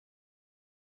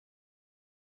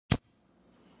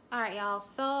All right, y'all,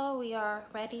 so we are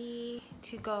ready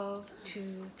to go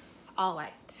to All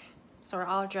White. So we're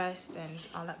all dressed and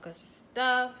all that good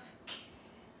stuff.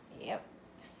 Yep,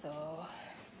 so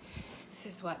this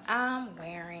is what I'm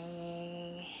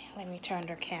wearing. Let me turn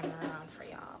the camera around for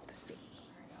y'all to see. All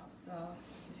right, y'all, so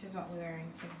this is what we're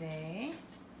wearing today.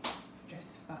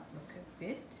 Dress up, look a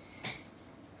bit.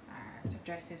 All right, so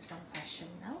dresses from Fashion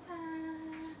Nova.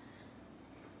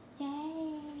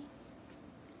 Yay.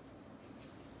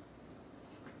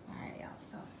 Alright, y'all,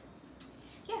 so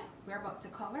yeah, we're about to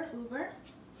call our Uber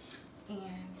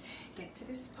and get to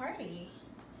this party.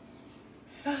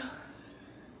 So,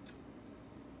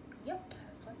 yep,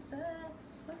 that's what's up,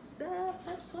 that's what's up,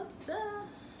 that's what's up.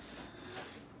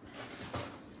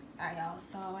 Alright, y'all,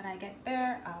 so when I get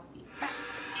there, I'll be back.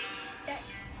 Yeah.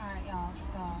 Alright, y'all,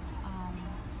 so,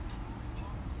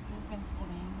 we've been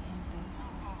sitting in this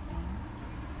thing.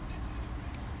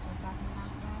 So what's happening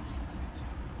outside?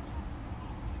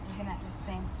 We've been at the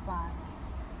same spot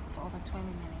for over 20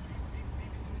 minutes.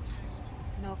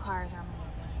 No cars are moving.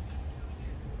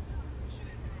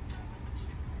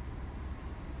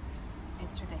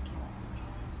 It's ridiculous.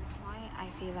 At this point, I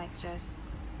feel like just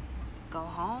go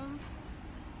home,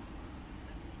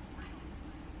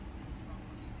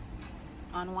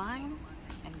 unwind,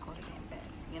 and go to bed,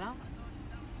 you know?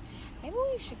 Maybe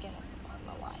we should get us a bottle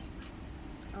of wine.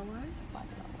 A what? A bottle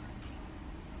of wine.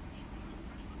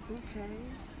 Okay.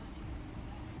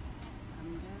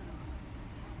 I'm down.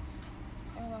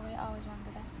 Remember we always wanted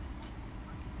to dance?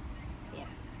 Yeah.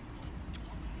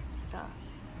 So,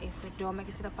 if we don't make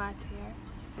it to the party here,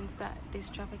 since this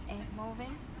traffic ain't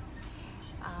moving,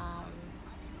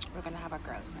 we're gonna have a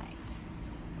girls' night.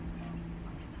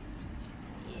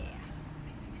 Yeah.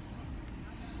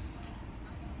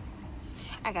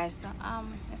 Alright guys, so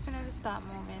as soon as we start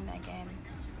moving again,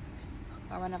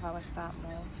 or whenever we start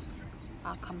move,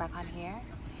 I'll come back on here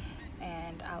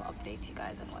and I'll update you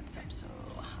guys on what's up. So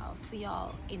I'll see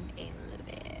y'all in a little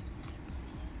bit.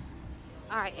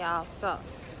 Alright y'all, so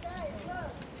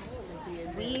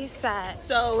we sat.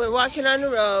 So we're walking on the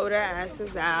road, our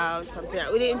asses out, something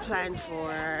that we didn't plan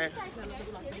for.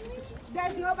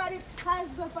 There's nobody has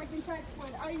the fucking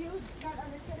checkpoint. Are you not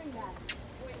understanding that?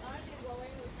 Wait, aren't they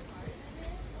going with the cars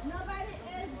in it? Nobody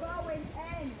is going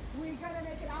in. We're gonna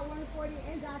make it out 140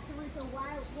 and after so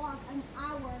why walk an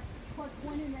hour for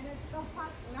 20 minutes? The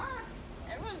fuck not?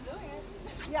 Everyone's doing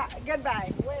it. Yeah,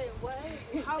 goodbye. Wait, what?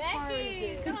 How far is Becky,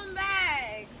 it? come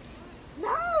back. No!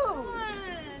 Come on.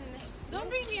 Don't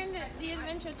bring the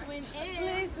adventure twin in.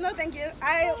 Please, no thank you.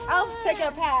 I'll take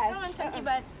a pass. Come on, Chunky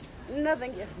butt. No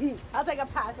thank you. I'll take a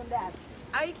pass on that.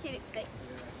 Are you kidding? Like,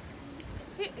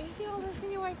 you see all this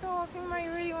thing you like talking about?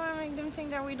 You really want to make them think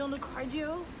that we don't do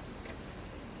cardio?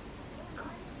 Let's go.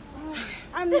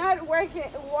 I'm not walking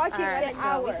Alright, an so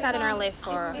hour. we sat in our lift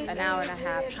for an hour and a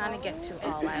half trying to get to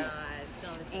All White.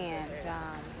 And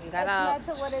we gotta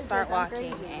start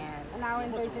walking and An hour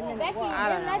and 13 minutes. Becky, walk. I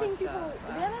don't they're know letting what's people. up.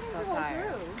 They're I'm letting so people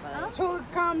tired. through. But Huh? To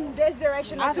come this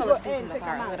direction, I not to fell go asleep in in the to come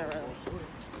car, out. literally.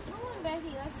 Come on,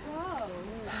 Becky, let's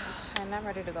go. And I'm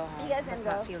ready to go home. Yes, Just and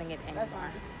not go. feeling it That's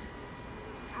anymore.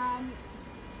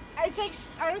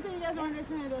 I don't think you guys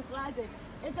understand this logic.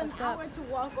 It's an What's hour up? to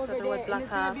walk So over the there, road and block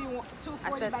it's gonna off. be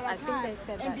 2:40 said- by I that think time. they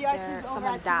said and that BRT's there- over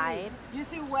someone at 3. died. You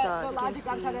see So, what as the you can logic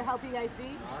I'm trying to see, help you guys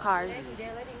see? There's cars They're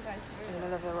letting guys in through. the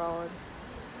middle of the road.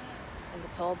 And the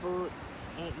toll booth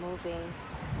ain't moving.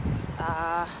 So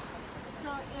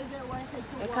is it worth it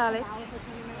to They walk call an it- hour for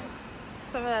 20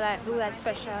 minutes? Something like Blue Light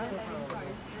Special.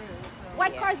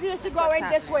 What Yeah, cars do you see that's what's going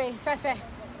this happening. way, Fefe?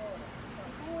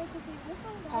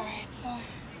 Alright, so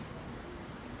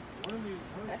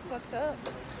that's what's up.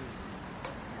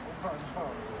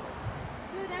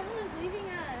 Dude, everyone's leaving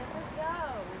us. Let's go.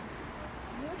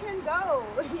 You can go.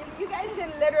 You guys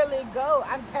can literally go.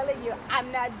 I'm telling you,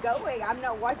 I'm not going. I'm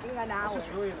not walking an hour. This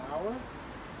is really an hour?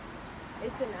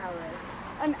 It's an hour.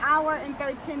 An hour and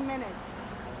 13 minutes.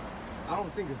 I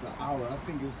don't think it's an hour. I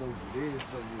think it's over there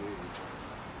somewhere.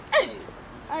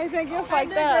 I think you're I fucked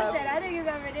just up. said, I think it's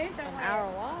over there An somewhere.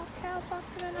 hour walk? Hell,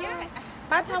 fuck to an hour. Yeah.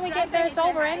 By the time we get there, it's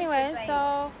over anyway,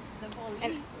 so. The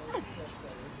police.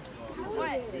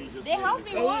 What? They helped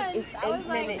me once. It's I was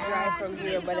 8-minute like, drive from just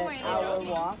here, get but an somewhere. hour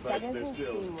walk. That doesn't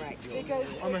seem right. Because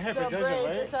On the it's Heifer the Desert, bridge,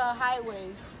 right? it's a highway.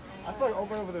 I feel like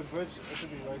open over the bridge, it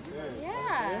should be right there.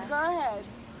 Yeah. Go ahead.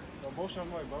 No bullshit,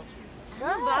 I'm like about to. Go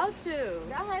I'm ahead. about to.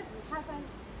 Go ahead. Have fun.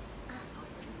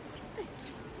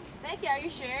 Becky, are you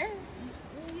sure?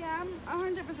 Yeah,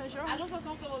 I'm 100% sure. I don't feel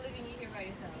comfortable leaving you here by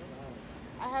yourself.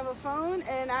 I have a phone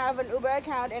and I have an Uber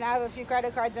account and I have a few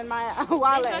credit cards in my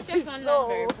wallet. What's your phone So,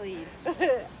 number, please?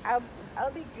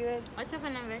 I'll be good. What's your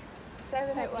phone number?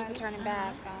 781. Turning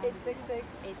back. 866.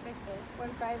 866.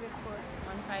 1584.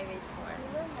 1584.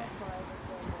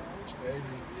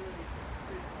 Baby.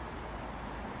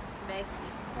 Becky.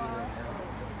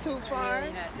 Too far? The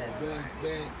best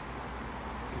bet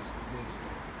is the mission.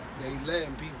 They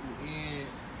letting people in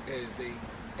as they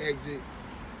exit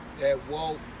that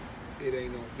walk. It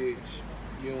ain't no bitch.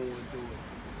 You don't want to do it.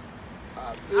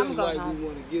 I feel like we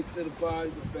want to get to the party,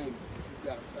 but baby, you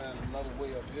gotta find another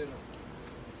way up here.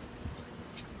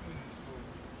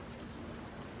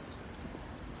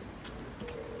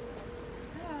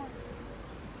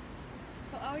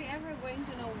 So are we ever going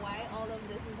to know why all of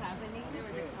this is happening? There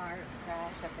was a car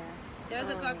crash up there. There was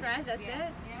a car crash, that's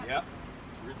it? Yep.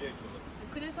 Ridiculous.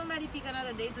 Couldn't somebody pick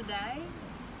another day to die?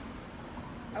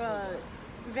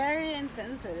 Very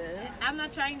insensitive. I'm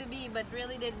not trying to be, but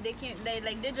really they can't,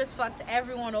 they just fucked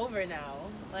everyone over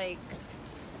now. Like,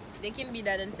 they can be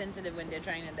that insensitive when they're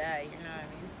trying to die, you know what I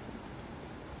mean?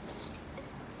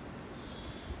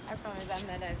 I promise I'm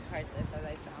not as heartless as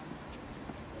I sound.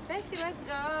 Becky, let's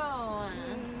go.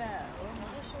 No.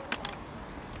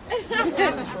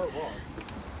 Short walk.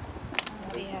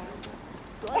 Yeah.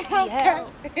 Bloody hell.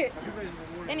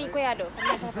 Any kuya do?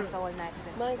 I'm not going to all night.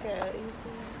 My girl, easy.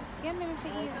 Yeah, me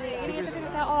feel easy. You hear some people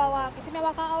say, oh, I walk. You think me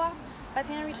walk an hour? But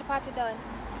then I reach the party done.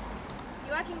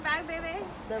 You walking back, baby?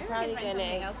 They're probably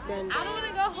gonna extend I don't want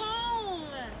to go home.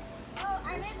 Oh,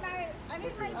 I need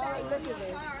my bag. Oh, look at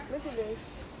this. Look at this.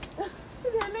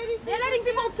 They're letting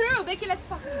people through. Becky, let's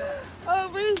fucking go.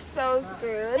 Oh, we're so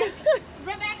screwed.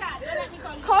 Rebecca, don't let me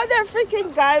call you. Call that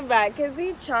freaking guy back, cause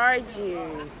he charged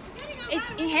you.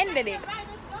 He handed it.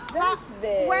 That's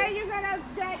big. Where you gonna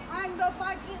get on the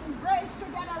fucking bridge to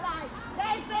get a ride?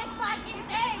 There's this fucking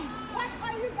thing. What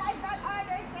are you guys not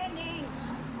understanding?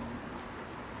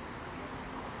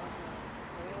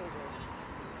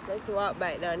 Let's walk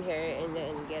back down here and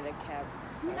then get a cab.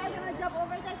 You guys gonna jump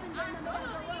over this and get in the middle of the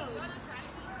road?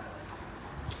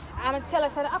 I'm going to tell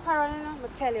us that the apparel, I'm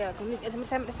going to tell you.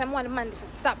 Because I want the man to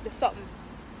stop the something.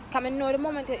 Because I know the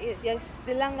moment it is, yes,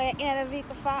 the longer you're in the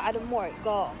vehicle for, the more it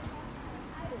go.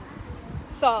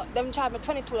 So, them charge me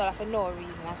 $22 for no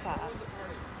reason at all.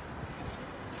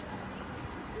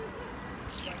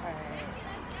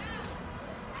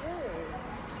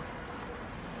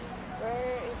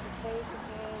 Where is the place again?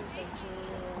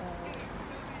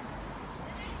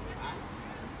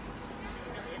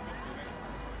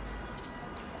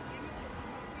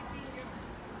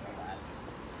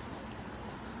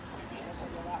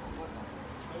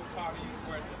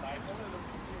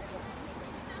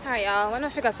 Alright, y'all. When I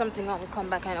figure something out, we'll come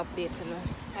back and update you.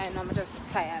 I know I'm just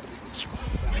tired.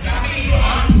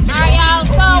 Alright, y'all.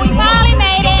 So, we finally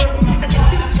made it. We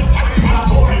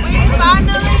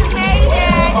finally made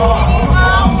it.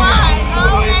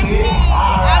 OMG. I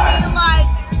mean, like,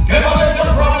 3 hours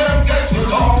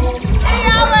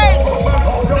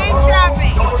in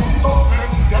traffic.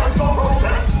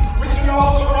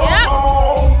 Yep.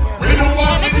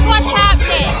 And this is what's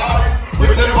happening. We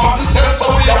say we want to sell, so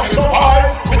we have to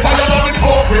survive. We tired of the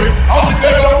corporate, and we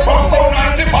get up from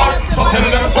 495. So tell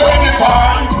them so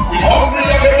anytime. We hungry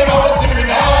again in our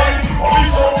 79.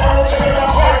 Police so hard, say them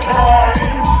high crime.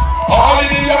 All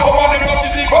in the come on, them go to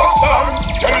the bus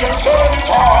stand. Tell them so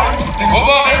anytime. The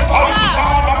government policy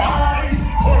time of mine.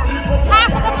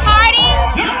 Half of the party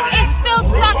is still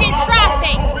stuck in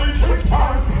traffic.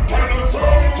 Tell them so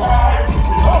anytime.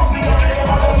 We hungry again in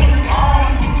our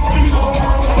 79. Police so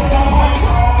hard, say them high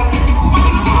crime.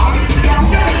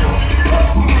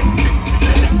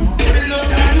 There is no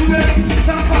time to waste.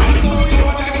 Some parties don't know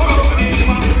what you're going to do.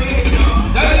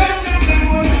 Tell them to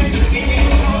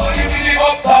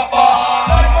up the bar.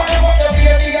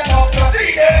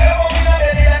 See them.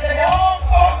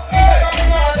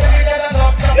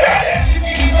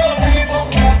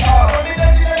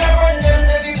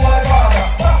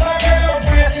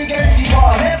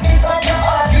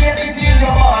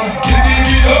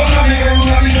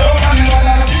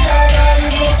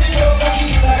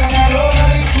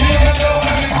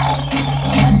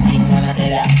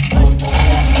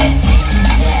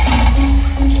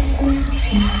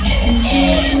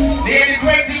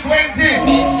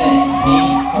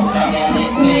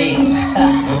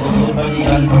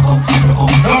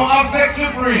 Don't have sex for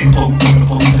free.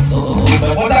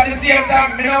 But at the same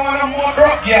time, me don't want no more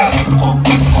drug, yeah.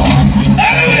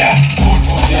 Hallelujah. Good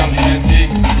pussy and the head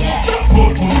things.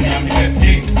 Good pussy and the head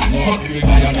things. What do we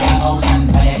buy your house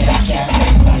and buy your car?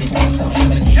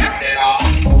 Yeah, they know.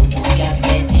 Good pussy and the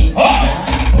head things.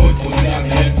 Good pussy and the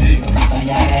head things.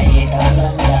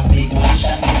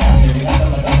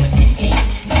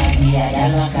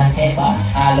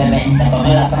 All the men, the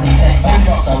bubble, some set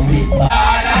back, some rip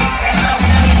back.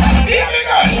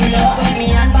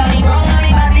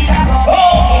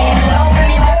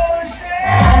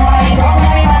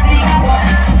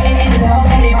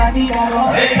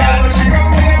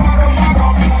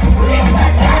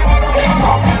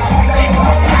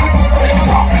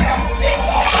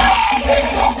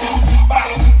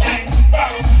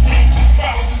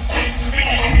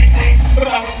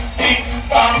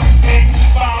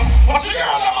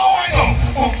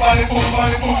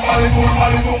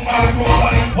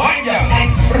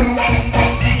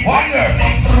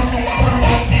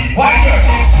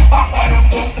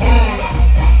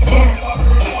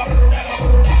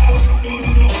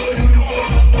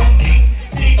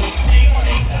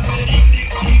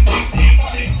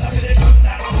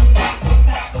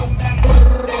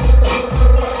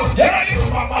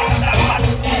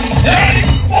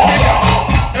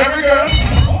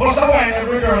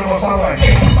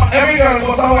 Every girl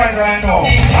goes a wine right now.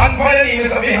 And for your knee,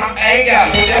 Mr. Big Hand. Hey,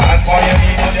 girl. Put your hand for your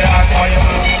knee, put your hand for your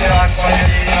knee, put your hand for your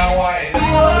knee and wine.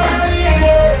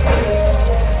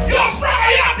 You sprang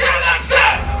a yacht, tell them,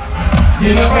 sir.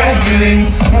 You know, find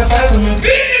feelings. My style of me.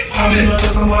 Please, I'm in the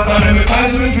someone. And every time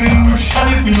we drink. And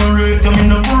if you know rate, I'm in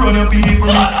the run of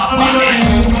people.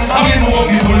 I'm in more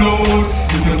people load.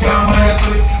 If you can't buy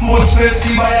yourself, much less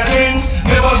see buy your drinks.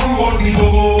 Never grew up, people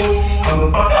go. We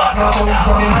don't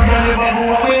find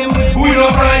over people, we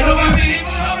don't find over people.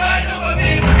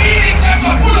 Feelings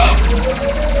never pull up.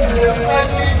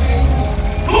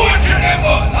 Who would you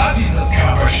never? Not Jesus.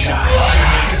 Cover shot.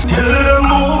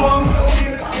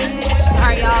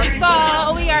 Alright, y'all. So